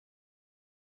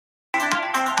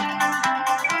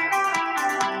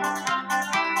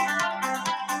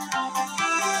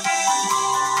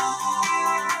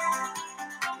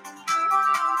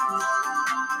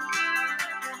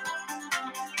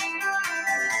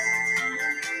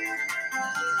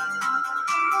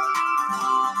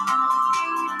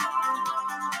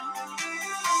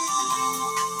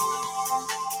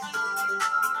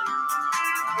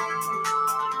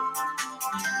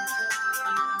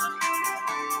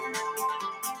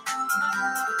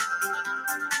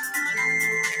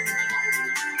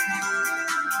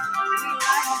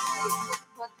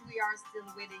still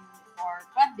waiting for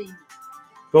Podbean.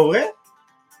 Pour vrai?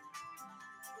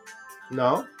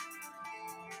 No.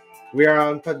 We are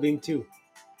on Podbean too.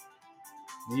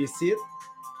 Do you see it?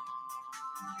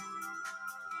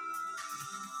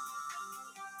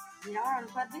 We are on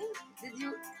Podbean. Did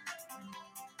you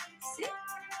see?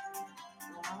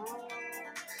 Oh,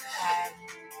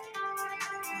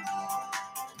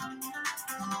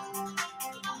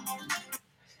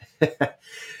 um,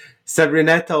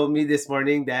 Sabrina told me this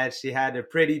morning that she had a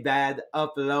pretty bad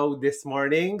upload this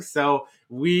morning. So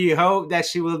we hope that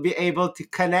she will be able to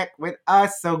connect with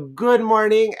us. So good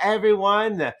morning,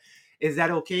 everyone. Is that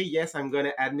okay? Yes, I'm going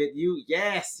to admit you.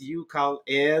 Yes, you call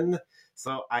in.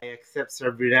 So I accept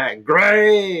Sabrina.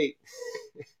 Great.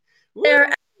 There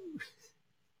Woo.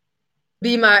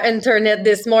 be my internet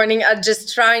this morning. I'm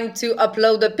just trying to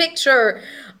upload a picture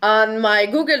on my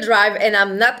Google Drive and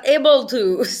I'm not able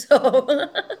to. So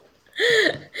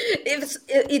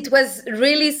it was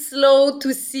really slow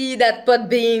to see that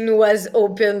Podbean was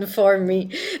open for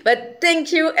me. But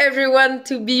thank you everyone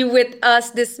to be with us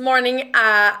this morning.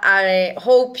 I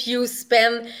hope you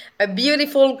spend a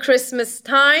beautiful Christmas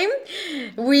time.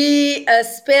 We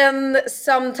spend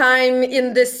some time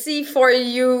in the sea for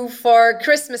you for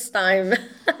Christmas time.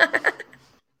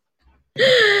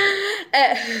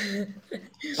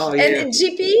 Oh, yeah. And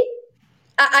GP,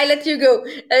 I let you go.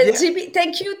 Yeah. GP,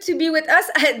 thank you to be with us.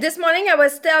 This morning I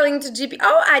was telling to GP,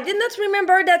 oh, I did not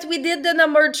remember that we did the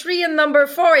number 3 and number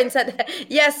 4 and said,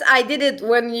 yes, I did it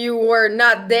when you were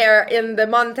not there in the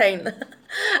mountain.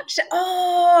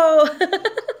 Oh,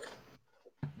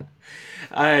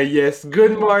 Yes,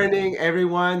 good morning,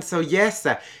 everyone. So yes,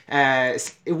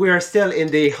 we are still in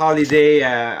the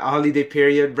holiday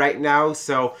period right now.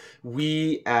 So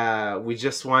we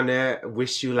just want to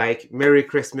wish you like Merry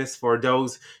Christmas for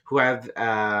those who have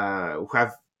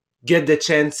get the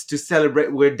chance to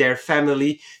celebrate with their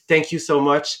family. Thank you so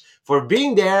much for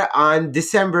being there on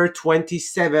December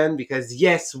 27 because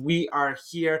yes, we are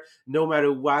here no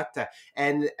matter what.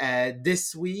 And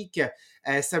this week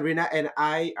Sabrina and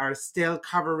I are still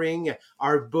covering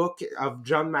our book of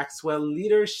John Maxwell,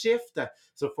 Leadershift.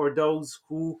 So for those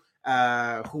who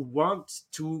want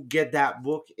to get that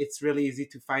book, it's really easy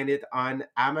to find it on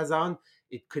Amazon.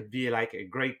 It could be like a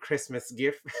great Christmas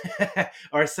gift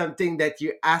or something that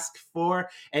you ask for.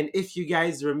 And if you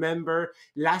guys remember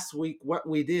last week, what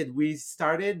we did, we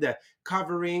started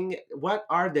covering what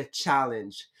are the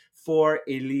challenge for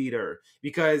a leader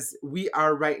because we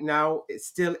are right now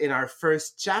still in our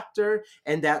first chapter,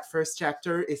 and that first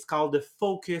chapter is called the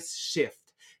focus shift.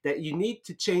 That you need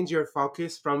to change your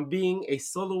focus from being a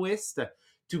soloist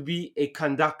to be a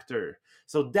conductor.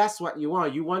 So that's what you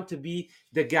want. You want to be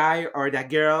the guy or that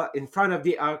girl in front of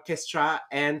the orchestra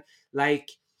and like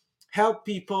help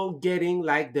people getting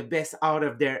like the best out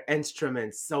of their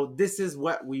instruments. So this is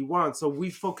what we want. So we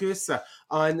focus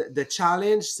on the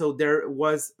challenge. So there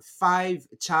was 5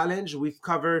 challenge. We've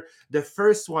covered the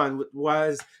first one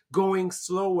was going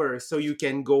slower so you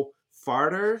can go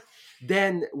farther.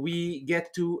 Then we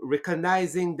get to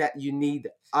recognizing that you need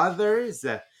others.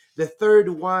 The third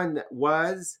one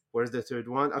was, where's the third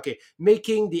one? Okay,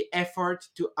 making the effort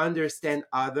to understand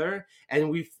other. And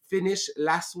we finished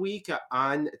last week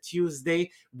on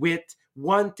Tuesday with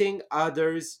wanting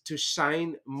others to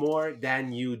shine more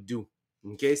than you do.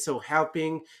 Okay, so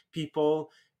helping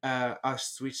people. I'll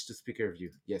switch to speaker view.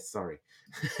 Yes, sorry.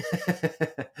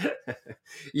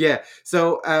 Yeah,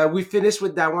 so we finished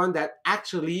with that one that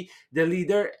actually the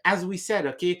leader, as we said,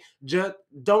 okay, just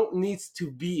don't needs to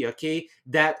be, okay,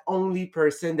 that only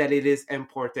person that it is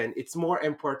important. It's more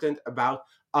important about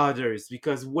others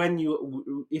because when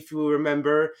you if you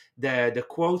remember the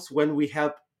quotes, when we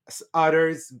help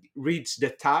others reach the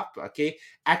top, okay,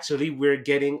 actually we're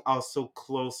getting also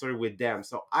closer with them.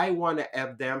 So I want to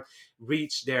help them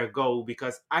reach their goal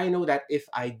because I know that if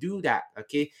I do that,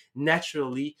 okay,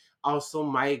 naturally also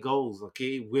my goals,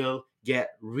 okay, will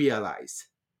get realized.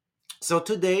 So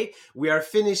today we are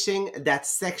finishing that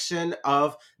section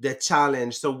of the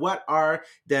challenge. So what are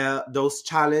the those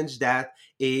challenge that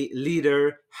a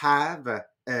leader have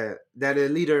that a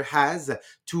leader has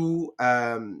to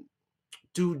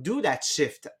do that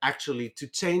shift, actually to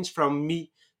change from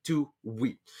me to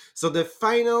we. So the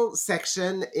final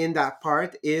section in that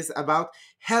part is about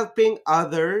helping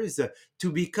others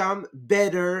to become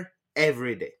better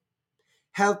every day,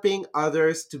 helping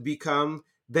others to become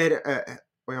better,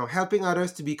 helping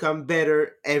others to become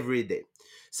better every day.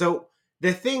 So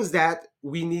the things that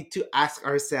we need to ask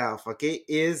ourselves, okay,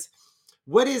 is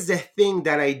what is the thing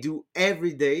that I do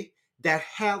every day that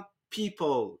help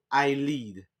people I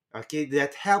lead, okay,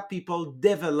 that help people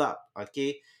develop,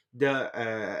 okay,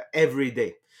 the every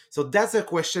day? So that's a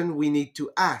question we need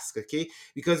to ask, okay?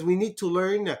 Because we need to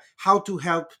learn how to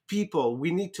help people.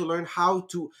 We need to learn how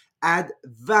to add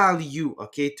value,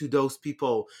 okay, to those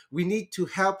people. We need to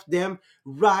help them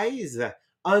rise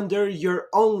under your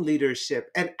own leadership.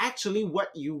 And actually,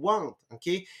 what you want,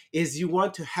 okay, is you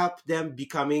want to help them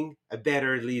becoming a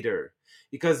better leader.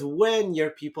 Because when your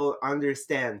people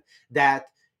understand that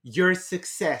your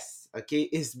success, okay,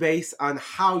 is based on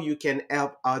how you can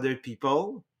help other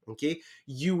people, okay,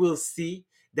 you will see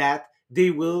that they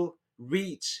will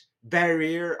reach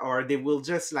barrier, or they will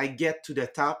just like get to the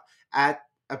top at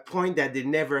a point that they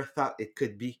never thought it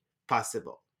could be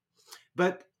possible.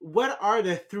 But what are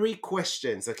the three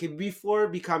questions? Okay, before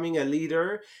becoming a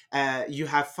leader, you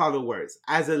have followers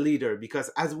as a leader. Because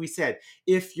as we said,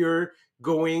 if you're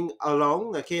going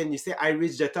along, okay, and you say, I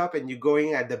reached the top, and you're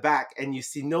going at the back and you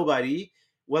see nobody,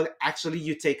 well, actually,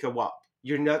 you take a walk.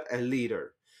 You're not a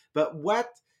leader. But what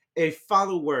a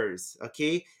followers,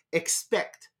 okay,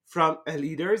 expect from a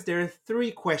leaders, there are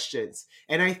three questions.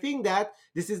 And I think that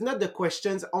this is not the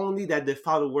questions only that the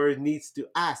follower needs to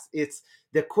ask. It's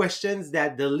the questions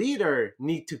that the leader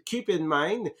need to keep in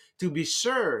mind to be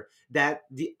sure that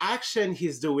the action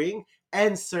he's doing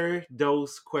answer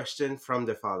those questions from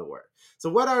the follower. So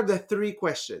what are the three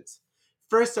questions?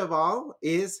 First of all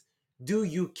is, do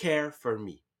you care for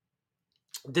me?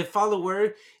 The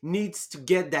follower needs to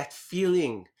get that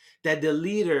feeling that the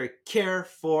leader care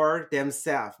for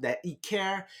themselves, that he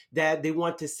care, that they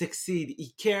want to succeed,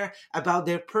 he care about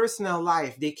their personal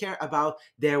life, they care about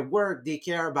their work, they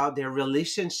care about their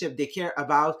relationship, they care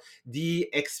about the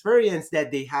experience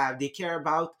that they have, they care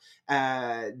about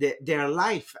their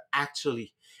life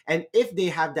actually. And if they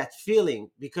have that feeling,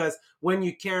 because when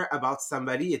you care about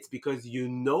somebody, it's because you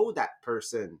know that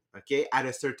person, okay, at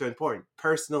a certain point,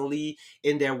 personally,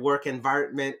 in their work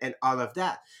environment and all of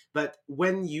that. But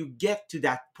when you get to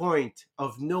that point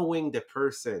of knowing the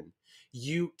person,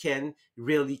 you can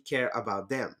really care about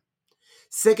them.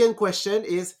 Second question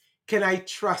is, can I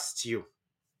trust you?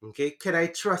 Okay, can I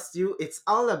trust you? It's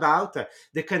all about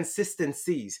the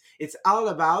consistencies. It's all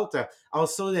about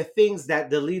also the things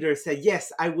that the leader said,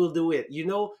 yes, I will do it. You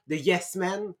know, the yes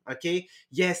man, okay?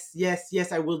 Yes, yes,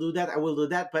 yes, I will do that. I will do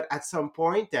that. But at some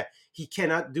point, he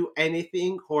cannot do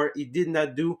anything, or he did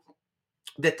not do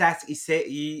the task he said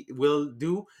he will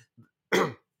do.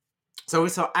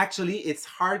 So actually it's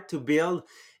hard to build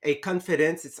a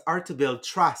confidence, it's hard to build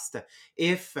trust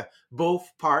if both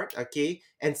part, okay,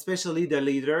 and especially the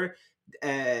leader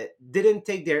didn't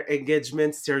take their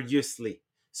engagement seriously.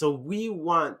 So we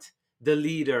want the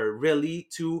leader really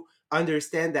to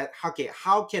understand that, okay,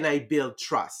 how can I build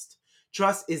trust?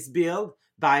 Trust is built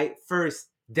by first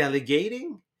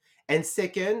delegating, and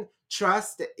second,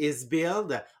 trust is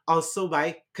built also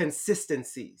by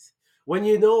consistencies. When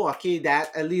you know, okay, that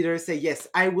a leader say, yes,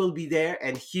 I will be there,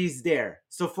 and he's there.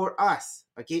 So for us,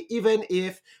 okay, even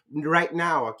if right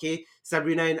now, okay,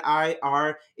 Sabrina and I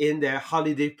are in the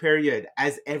holiday period,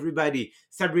 as everybody,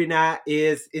 Sabrina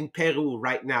is in Peru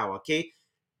right now, okay,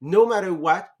 no matter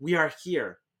what, we are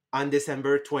here on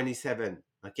December 27th,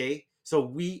 okay, so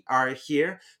we are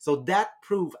here. So that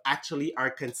prove actually our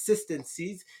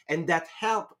consistencies, and that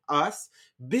help us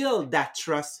build that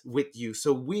trust with you,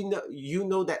 so we know, you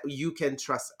know, that you can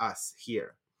trust us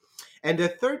here. And the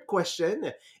third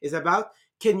question is about,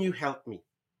 can you help me?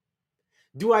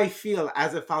 Do I feel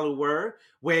as a follower,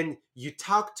 when you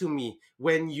talk to me,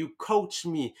 when you coach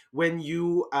me, when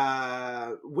you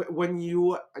when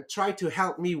you try to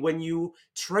help me, when you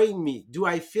train me, do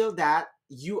I feel that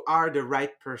you are the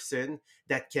right person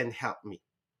that can help me?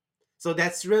 So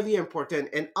that's really important.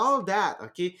 And all that,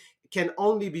 okay, can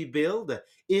only be built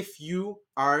if you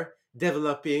are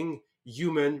developing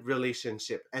human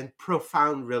relationship and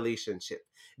profound relationship.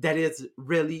 That is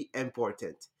really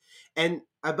important. And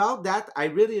about that, I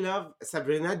really love,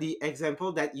 Sabrina, the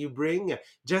example that you bring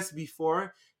just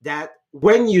before that,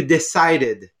 when you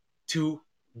decided to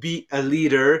be a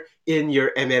leader in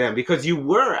your MLM, because you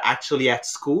were actually at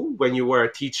school when you were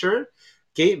a teacher.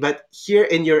 Okay, but here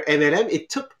in your MLM, it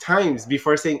took times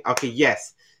before saying, okay,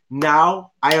 yes,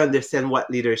 now I understand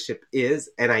what leadership is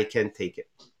and I can take it.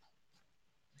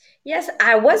 Yes,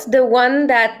 I was the one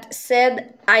that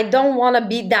said, I don't want to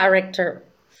be director.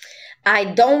 I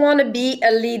don't want to be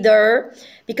a leader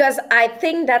because I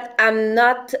think that I'm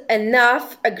not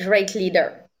enough a great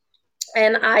leader.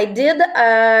 And I did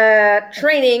a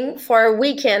training for a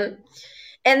weekend,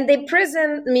 and they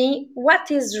present me what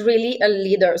is really a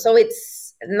leader. So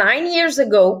it's 9 years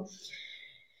ago.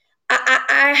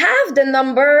 I have the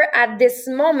number at this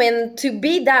moment to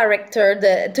be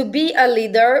director, to be a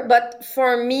leader, but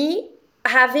for me,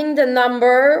 having the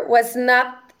number was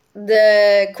not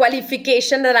the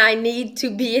qualification that I need to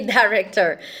be a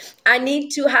director. I need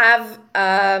to have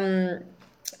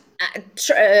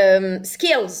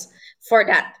skills for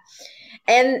that.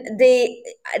 And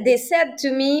they said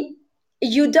to me,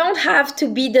 you don't have to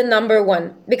be the number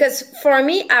one, because for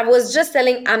me, I was just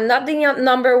telling, I'm not the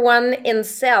number one in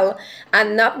sell,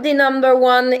 I'm not the number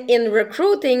one in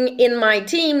recruiting in my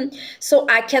team, so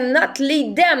I cannot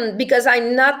lead them because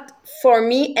I'm not, for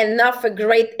me, enough a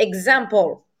great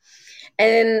example.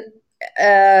 And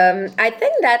I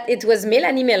think that it was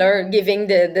Melanie Miller giving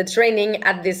the training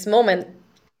at this moment.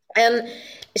 And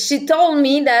she told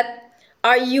me that,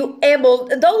 are you able,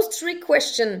 those three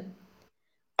questions,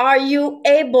 are you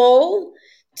able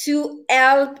to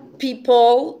help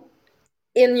people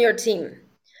in your team?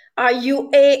 Are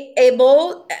you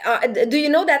able, do you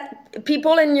know that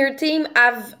people in your team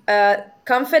have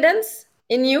confidence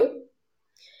in you?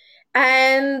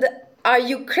 And are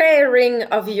you caring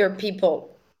of your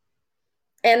people?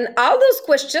 And all those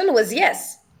questions was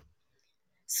yes.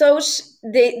 So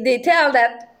they tell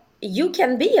that you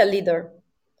can be a leader.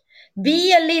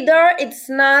 Be a leader, it's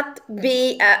not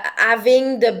be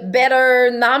having the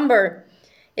better number.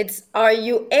 It's, are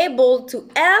you able to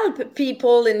help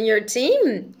people in your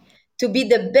team to be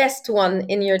the best one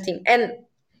in your team? And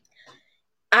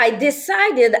I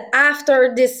decided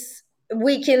after this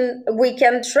weekend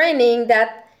training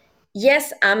that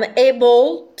yes, I'm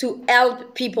able to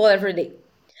help people every day,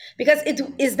 because it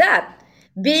is that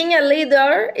being a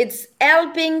leader, it's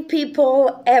helping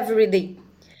people every day.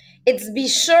 It's be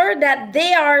sure that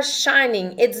they are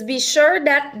shining, it's be sure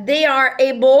that they are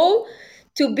able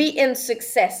to be in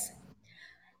success.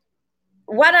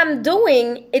 What I'm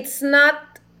doing, it's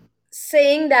not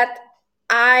saying that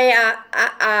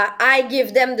I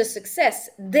give them the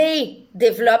success, they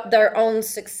develop their own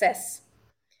success,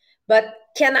 but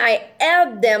can I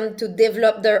help them to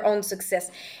develop their own success?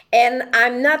 And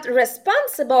I'm not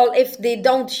responsible if they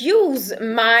don't use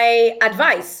my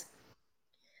advice.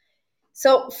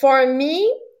 So for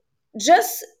me,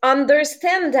 just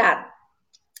understand that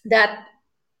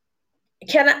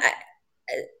can I,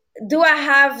 do I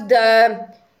have the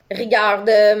regard,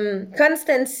 the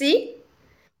constancy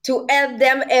to help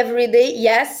them every day?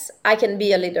 Yes, I can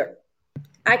be a leader.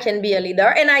 I can be a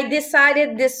leader. And I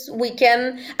decided this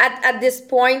weekend at this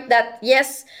point that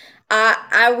yes,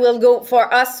 I will go.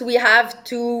 For us, we have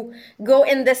to go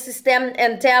in the system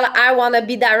and tell I want to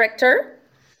be director.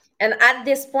 And at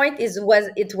this point, it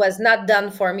was not done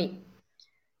for me.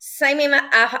 Same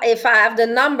if I have the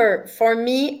number. For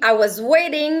me, I was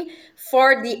waiting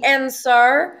for the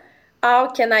answer. How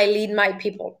can I lead my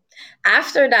people?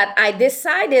 After that, I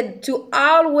decided to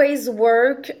always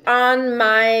work on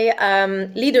my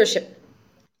leadership,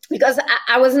 because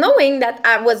I was knowing that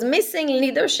I was missing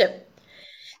leadership.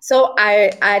 So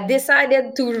I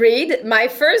decided to read. My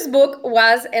first book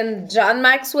was in John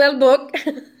Maxwell book,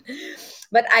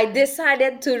 but I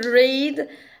decided to read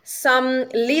some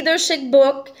leadership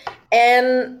book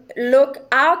and look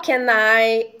how can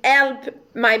I help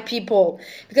my people,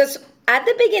 because at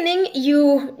the beginning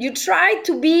you try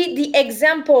to be the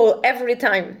example every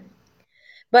time,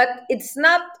 but it's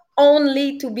not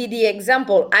only to be the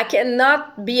example. I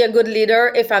cannot be a good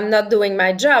leader if I'm not doing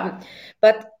my job,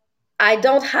 but I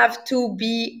don't have to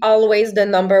be always the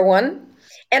number one.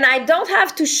 And I don't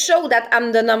have to show that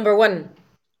I'm the number one.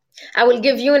 I will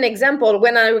give you an example.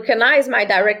 When I recognize my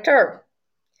director,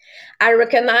 I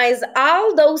recognize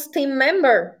all those team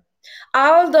members,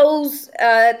 all those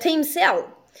team cell,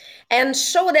 and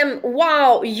show them,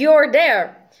 wow, you're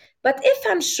there. But if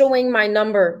I'm showing my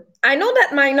number, I know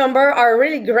that my number are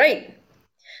really great.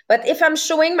 But if I'm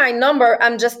showing my number,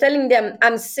 I'm just telling them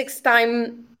I'm 6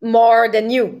 times more than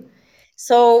you.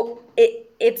 So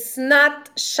it's not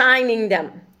shining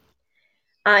them.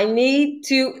 I need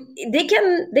to, they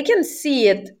can see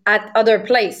it at other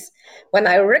place. When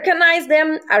I recognize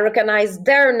them, I recognize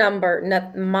their number,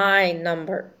 not my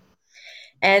number.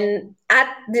 And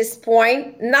at this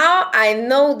point, now I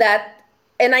know that,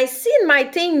 and I see in my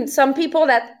team some people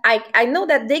that I know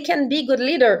that they can be good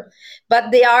leader,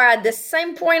 but they are at the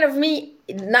same point of me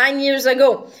 9 years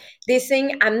ago. They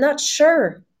saying, I'm not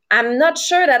sure. I'm not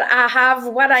sure that I have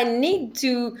what I need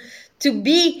to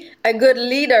be a good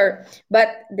leader. But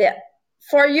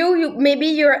for you, maybe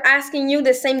you're asking you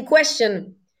the same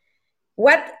question.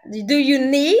 What do you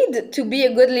need to be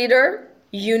a good leader?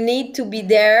 You need to be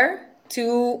there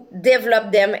to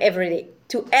develop them every day,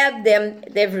 to help them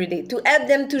every day, to help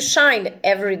them to shine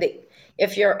every day.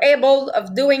 If you're able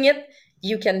of doing it,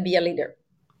 you can be a leader.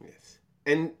 Yes.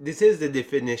 And this is the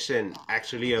definition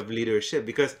actually of leadership,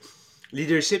 because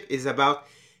Leadership is about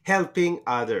helping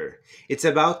other. It's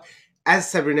about, as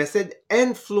Sabrina said,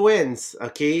 influence,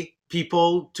 okay,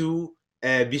 people to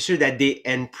be sure that they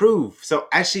improve. So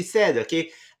as she said,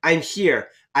 okay, I'm here,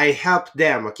 I help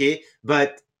them, okay,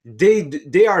 but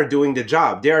they are doing the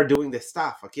job, they are doing the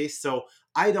stuff, okay. So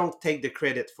I don't take the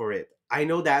credit for it. I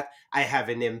know that I have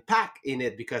an impact in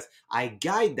it because I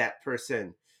guide that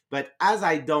person. But as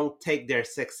I don't take their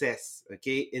success,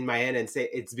 okay, in my hand and say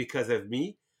it's because of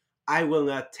me, I will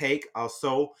not take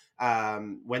also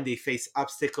when they face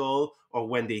obstacle or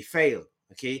when they fail.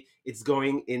 Okay, it's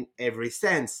going in every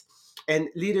sense. And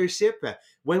leadership,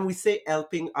 when we say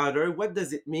helping other, what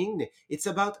does it mean? It's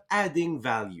about adding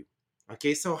value.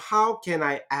 Okay, so how can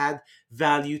I add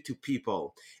value to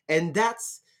people? And that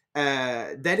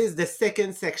is the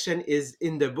second section is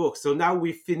in the book. So now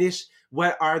we finish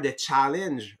what are the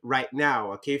challenge right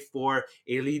now, okay, for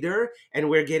a leader, and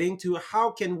we're getting to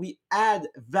how can we add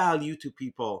value to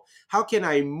people? How can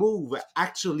I move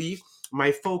actually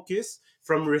my focus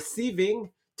from receiving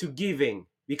to giving?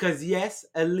 Because yes,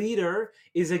 a leader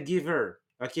is a giver,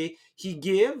 okay, he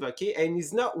give, okay, and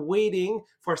he's not waiting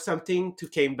for something to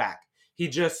come back. He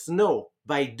just know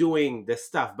by doing the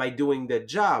stuff, by doing the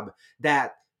job,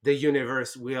 that the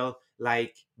universe will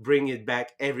like bring it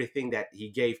back everything that he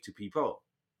gave to people.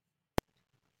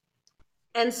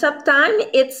 And sometimes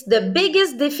it's the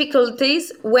biggest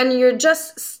difficulties when you're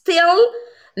just still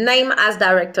named as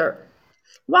director.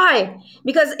 Why?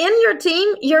 Because in your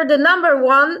team, you're the number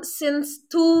one since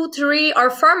 2, 3, or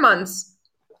 4 months.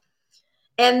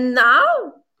 And now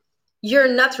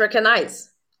you're not recognized.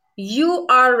 You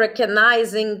are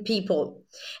recognizing people.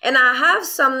 And I have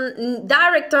some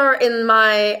director in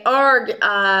my org,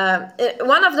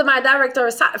 one of my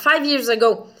directors 5 years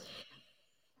ago,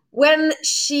 when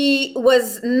she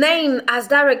was named as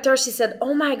director, she said,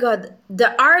 "Oh my God,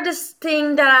 the hardest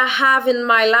thing that I have in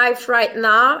my life right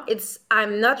now, it's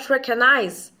I'm not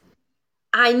recognized.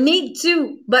 I need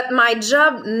to, but my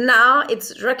job now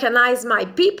it's recognize my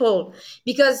people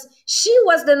because she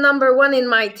was the number one in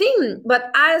my team,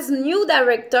 but as new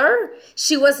director,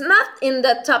 she was not in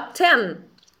the top 10,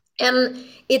 and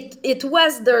it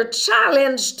was their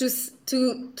challenge to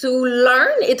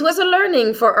learn. It was a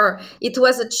learning for her. It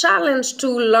was a challenge to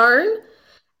learn.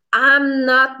 I'm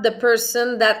not the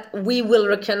person that we will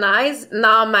recognize.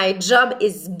 Now my job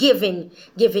is giving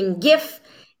gift,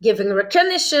 giving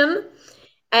recognition,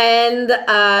 and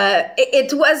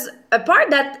it was a part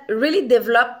that really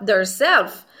developed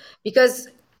themselves because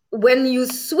when you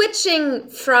switching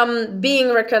from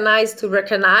being recognized to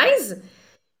recognize,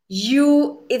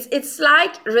 it's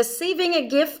like receiving a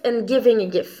gift and giving a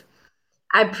gift.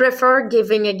 I prefer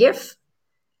giving a gift,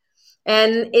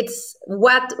 and it's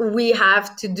what we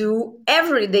have to do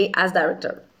every day as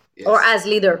director or Yes. as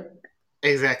leader.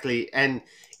 Exactly, and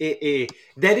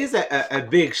that is a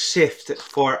big shift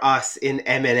for us in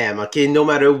M&M. Okay, no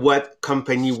matter what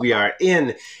company we are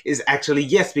in, is actually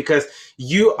yes, because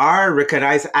you are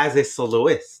recognized as a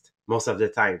soloist most of the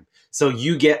time, so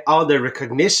you get all the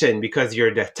recognition because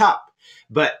you're the top.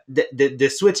 But the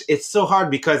switch, it's so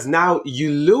hard because now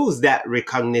you lose that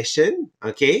recognition,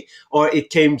 okay, or it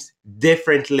came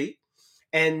differently,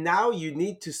 and now you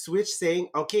need to switch saying,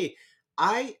 okay,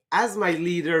 I, as my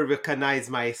leader, recognize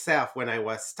myself when I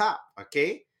was top,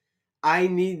 okay? I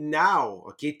need now,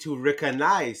 okay, to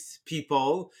recognize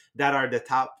people that are the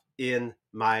top in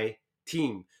my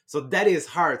team. So that is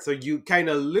hard. So you kind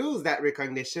of lose that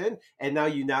recognition, and now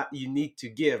you need to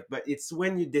give. But it's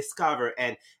when you discover,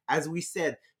 and as we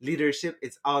said, leadership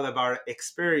it's all about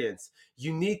experience.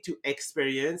 You need to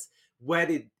experience what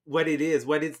it is,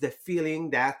 what is the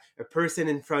feeling that a person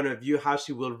in front of you, how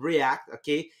she will react,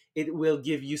 okay? It will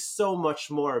give you so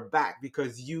much more back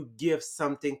because you give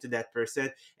something to that person,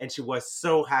 and she was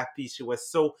so happy, she was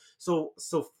so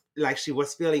like she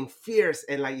was feeling fierce,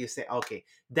 and like you say, okay,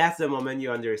 that's the moment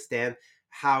you understand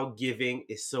how giving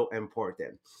is so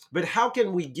important. But how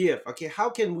can we give, okay, how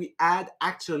can we add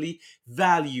actually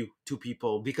value to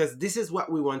people, because this is what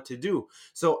we want to do.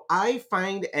 So I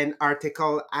find an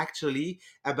article actually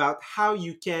about how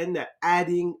you can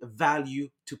adding value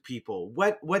to people.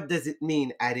 What does it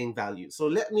mean adding value? So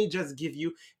let me just give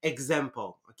you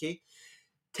example, okay?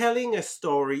 Telling a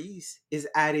stories is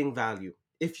adding value.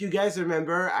 If you guys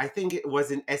remember, I think it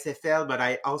was in SFL, but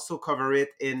I also cover it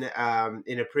in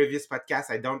a previous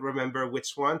podcast. I don't remember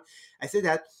which one. I said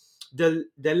that the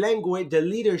language, the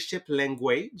leadership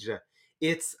language,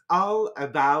 it's all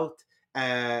about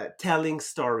telling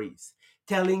stories,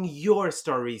 telling your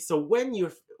story. So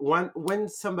when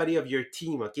somebody of your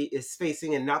team, okay, is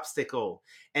facing an obstacle,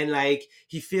 and like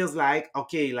he feels like,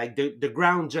 okay, like the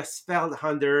ground just fell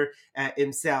under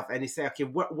himself, and he say, okay,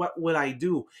 what will I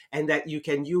do? And that you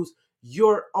can use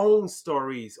your own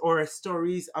stories or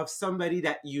stories of somebody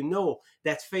that you know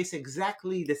that face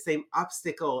exactly the same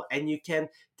obstacle, and you can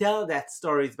tell that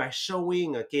stories by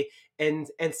showing, okay,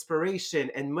 and inspiration,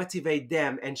 and motivate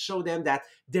them and show them that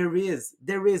there is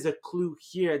a clue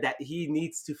here that he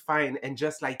needs to find, and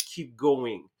just like keep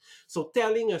going. So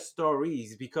telling a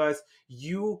stories, because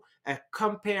you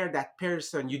compare that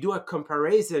person, you do a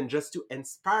comparison just to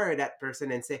inspire that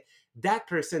person and say, that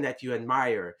person that you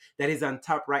admire that is on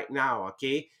top right now,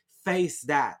 okay, face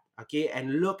that, okay,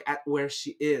 and look at where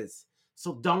she is.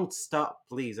 So don't stop,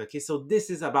 please, okay. So this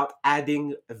is about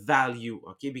adding value,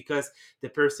 okay, because the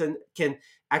person can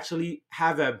actually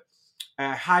have a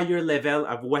higher level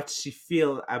of what she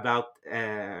feel about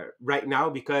right now,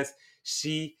 because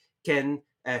she can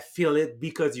feel it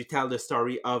because you tell the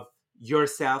story of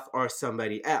yourself or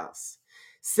somebody else.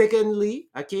 Secondly,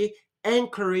 okay,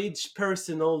 encourage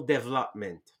personal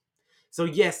development. So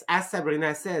yes, as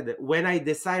Sabrina said, when I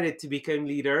decided to become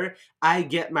leader, I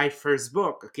get my first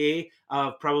book, okay,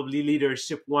 probably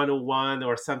Leadership 101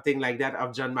 or something like that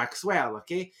of John Maxwell,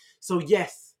 okay. So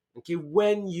yes, okay,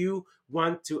 when you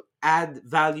want to add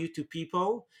value to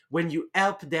people, when you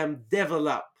help them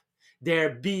develop their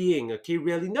being, okay,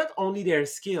 really not only their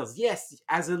skills. Yes,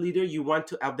 as a leader, you want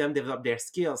to help them develop their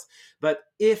skills, but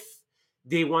if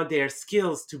they want their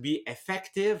skills to be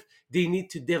effective, they need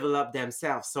to develop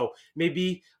themselves. So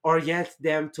maybe orient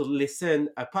them to listen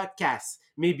a podcast,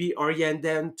 maybe orient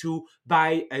them to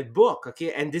buy a book,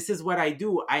 okay. And this is what I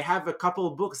do. I have a couple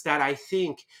of books that I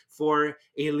think for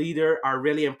a leader are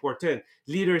really important: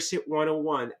 Leadership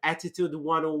 101, Attitude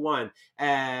 101,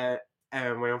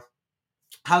 well,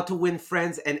 How to Win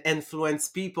Friends and Influence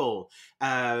People,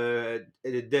 the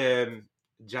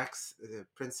Jack's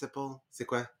principle, c'est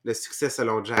quoi le succès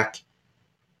selon Jack?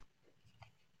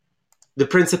 The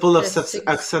principle of, The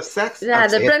six, success. yeah,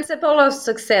 the Okay. principle of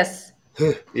success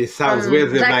It sounds weird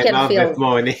from in Jack my mouth this Canfield.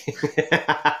 morning.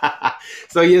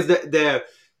 So here's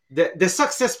the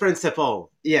success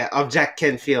principle, yeah, of Jack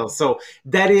Canfield. So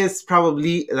that is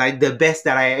probably like the best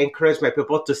that I encourage my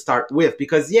people to start with,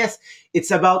 because yes,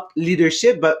 it's about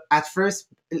leadership, but at first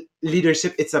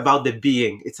leadership, it's about the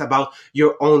being, it's about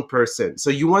your own person. So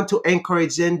you want to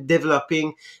encourage them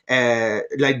developing,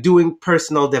 like doing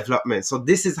personal development. So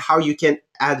this is how you can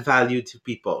add value to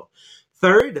people.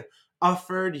 Third,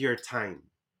 offer your time.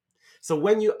 So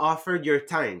when you offer your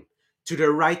time to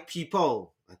the right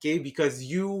people, okay, because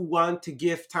you want to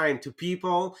give time to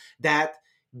people that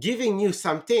giving you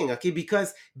something, okay,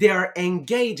 because they are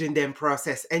engaged in the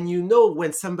process, and you know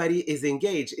when somebody is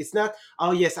engaged, it's not,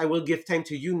 oh yes, I will give time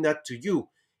to you, not to you.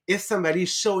 If somebody is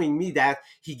showing me that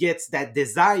he gets that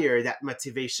desire, that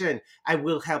motivation, I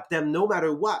will help them no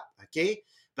matter what, okay.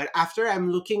 But after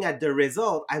I'm looking at the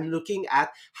result, I'm looking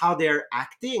at how they're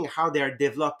acting, how they're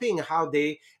developing, how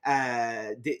they're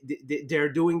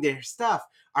doing their stuff.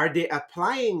 Are they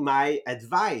applying my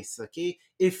advice? Okay.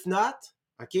 If not,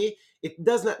 okay, it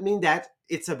does not mean that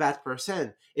it's a bad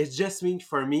person. It just means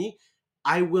for me,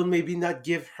 I will maybe not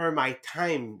give her my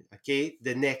time, okay,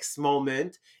 the next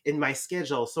moment in my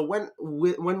schedule. So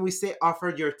when we say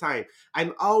offer your time,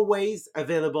 I'm always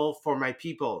available for my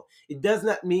people. It does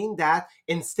not mean that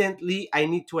instantly I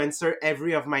need to answer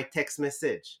every of my text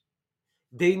message.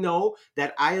 They know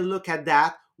that I look at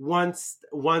that once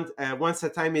a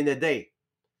time in a day.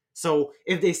 So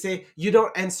if they say you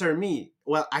don't answer me,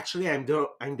 well, actually I'm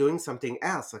doing something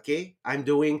else, okay? I'm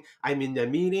in the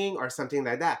meeting or something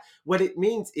like that. What it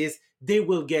means is they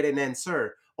will get an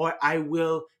answer, or I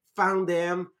will find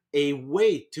them a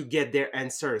way to get their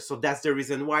answer. So that's the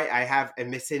reason why I have a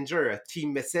messenger, a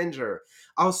team messenger.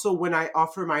 Also, when I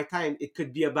offer my time, it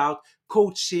could be about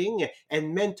coaching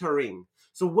and mentoring.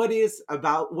 So what is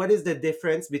the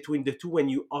difference between the two when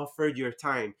you offer your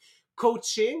time?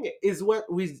 Coaching is what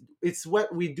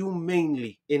we do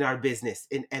mainly in our business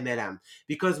in MLM,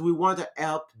 because we want to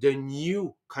help the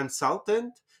new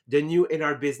consultant, the new in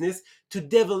our business, to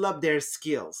develop their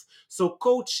skills. So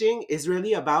coaching is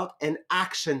really about an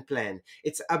action plan.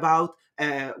 It's about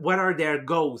what are their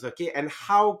goals, okay, and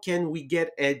how can we get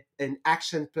an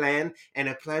action plan and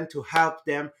a plan to help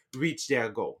them reach their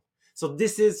goal. So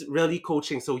this is really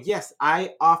coaching. So yes,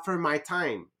 I offer my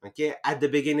time, okay, at the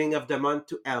beginning of the month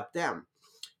to help them.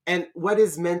 And what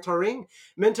is mentoring?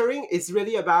 Mentoring is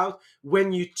really about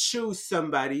when you choose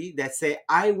somebody that say,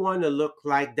 I want to look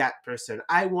like that person.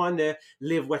 I want to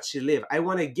live what she live. I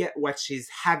want to get what she's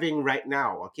having right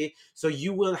now. Okay. So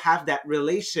you will have that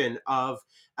relation of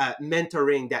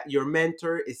mentoring, that your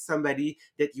mentor is somebody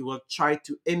that you will try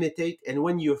to imitate. And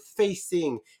when you're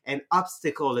facing an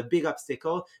obstacle, a big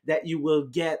obstacle, that you will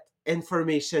get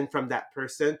information from that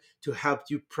person to help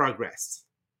you progress.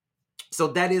 So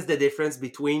that is the difference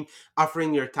between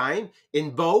offering your time.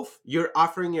 In both, you're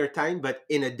offering your time, but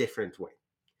in a different way.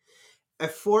 A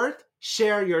fourth,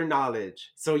 share your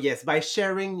knowledge. So yes, by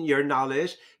sharing your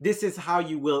knowledge, this is how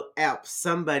you will help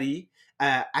somebody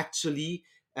actually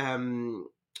um,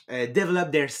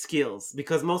 develop their skills,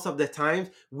 because most of the time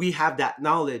we have that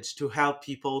knowledge to help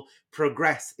people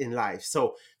progress in life.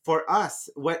 So for us,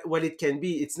 what it can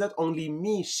be, it's not only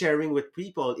me sharing with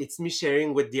people, it's me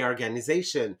sharing with the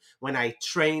organization when I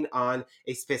train on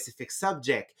a specific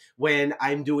subject, when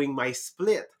I'm doing my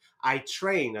split, I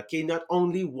train, okay, not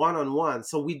only one on one.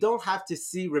 So we don't have to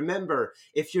see, remember,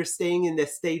 if you're staying in the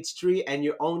stage 3 and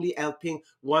you're only helping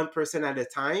one person at a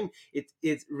time, it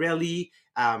really,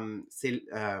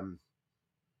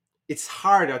 it's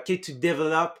hard, okay, to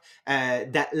develop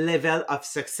that level of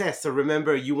success. So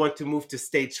remember, you want to move to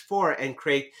stage 4 and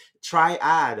create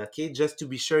triad, okay, just to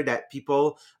be sure that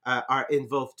people are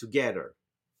involved together.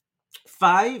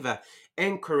 5,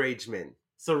 encouragement.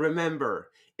 So remember,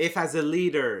 if as a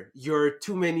leader you're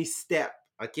too many steps,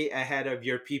 okay, ahead of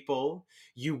your people,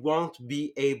 you won't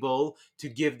be able to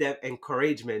give them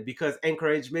encouragement, because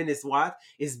encouragement is what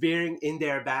is bearing in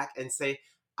their back and say,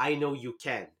 I know you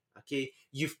can. Okay,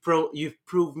 you've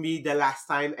proved me the last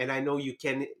time, and I know you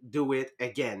can do it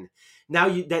again. Now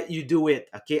that you do it,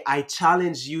 okay, I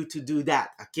challenge you to do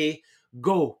that. Okay,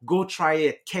 go try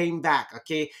it, came back,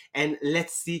 okay, and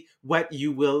let's see what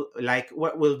you will like,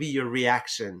 what will be your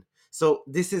reaction. So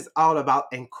this is all about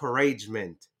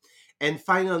encouragement. And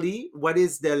finally, what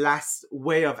is the last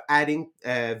way of adding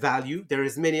value? There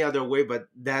is many other way, but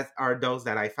that are those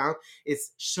that I found.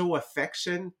 Is show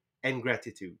affection and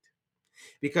gratitude,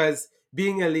 because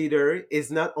being a leader is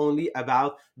not only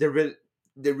about the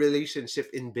relationship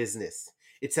in business.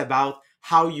 It's about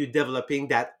how you developing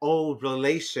that old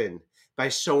relation by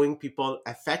showing people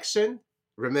affection.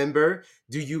 Remember,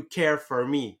 do you care for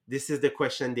me? This is the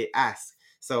question they ask.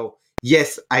 So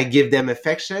yes, I give them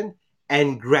affection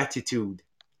and gratitude.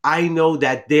 I know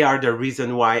that they are the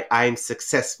reason why I'm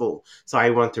successful. So I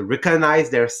want to recognize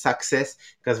their success,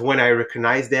 because when I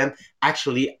recognize them,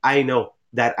 actually, I know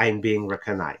that I'm being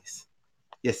recognized.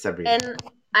 Yes, Sabrina. And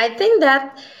I think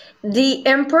that the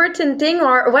important thing,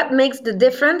 or what makes the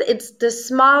difference, it's the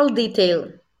small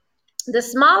detail. The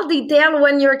small detail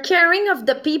when you're caring of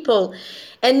the people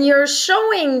and you're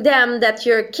showing them that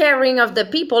you're caring of the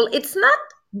people. It's not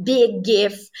big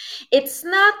gift. It's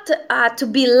not to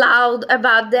be loud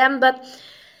about them, but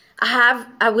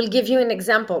I will give you an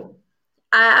example.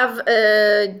 I have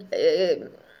a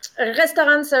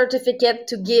restaurant certificate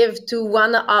to give to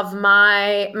one of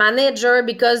my manager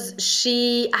because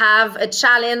she have a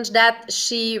challenge that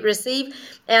she received,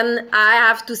 and I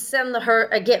have to send her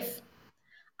a gift.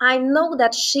 I know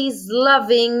that she's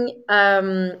loving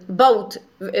boat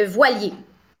voilier.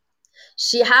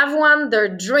 She have one.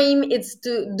 Their dream is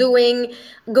to doing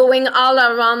going all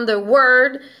around the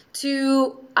world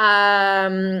to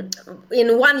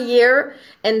in 1 year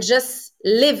and just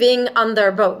living on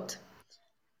their boat.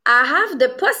 I have the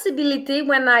possibility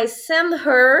when I send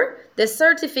her the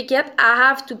certificate, I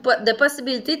have to put the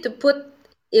possibility to put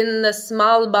in a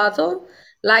small bottle,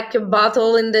 like a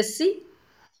bottle in the sea.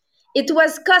 It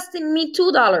was costing me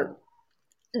 $2.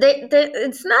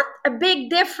 It's not a big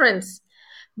difference,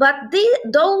 but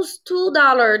those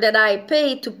 $2 that I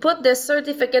paid to put the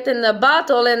certificate in the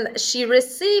bottle and she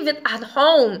received it at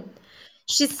home,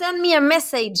 she sent me a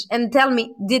message and tell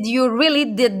me, did you really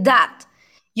did that?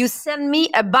 You sent me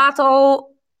a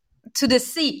bottle to the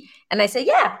sea. And I say,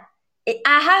 yeah,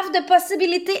 I have the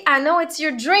possibility. I know it's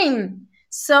your dream.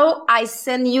 So I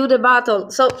send you the bottle.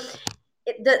 So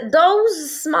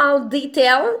those small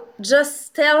detail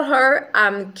just tell her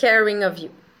I'm caring of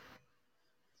you.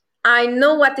 I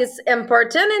know what is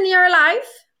important in your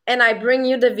life, and I bring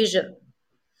you the vision.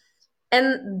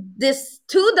 And this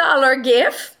 $2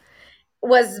 gift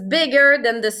was bigger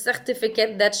than the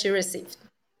certificate that she received.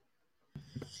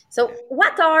 So,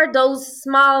 what are those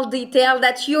small details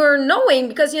that you're knowing?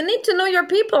 Because you need to know your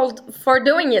people for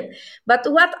doing it. But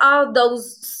what are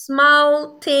those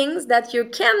small things that you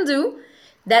can do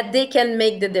that they can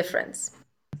make the difference?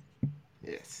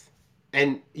 Yes.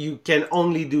 And you can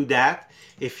only do that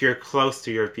if you're close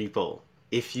to your people,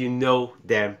 if you know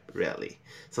them really.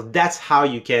 So that's how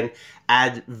you can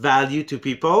add value to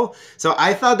people. So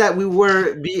I thought that we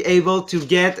were be able to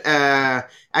get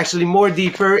actually more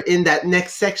deeper in that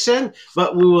next section,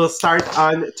 but we will start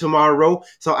on tomorrow.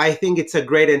 So I think it's a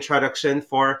great introduction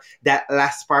for that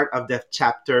last part of the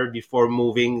chapter before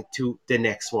moving to the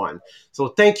next one. So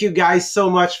thank you guys so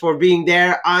much for being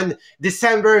there on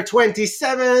December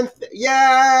 27th.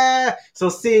 Yeah. So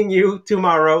seeing you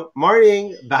tomorrow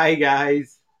morning. Bye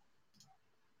guys.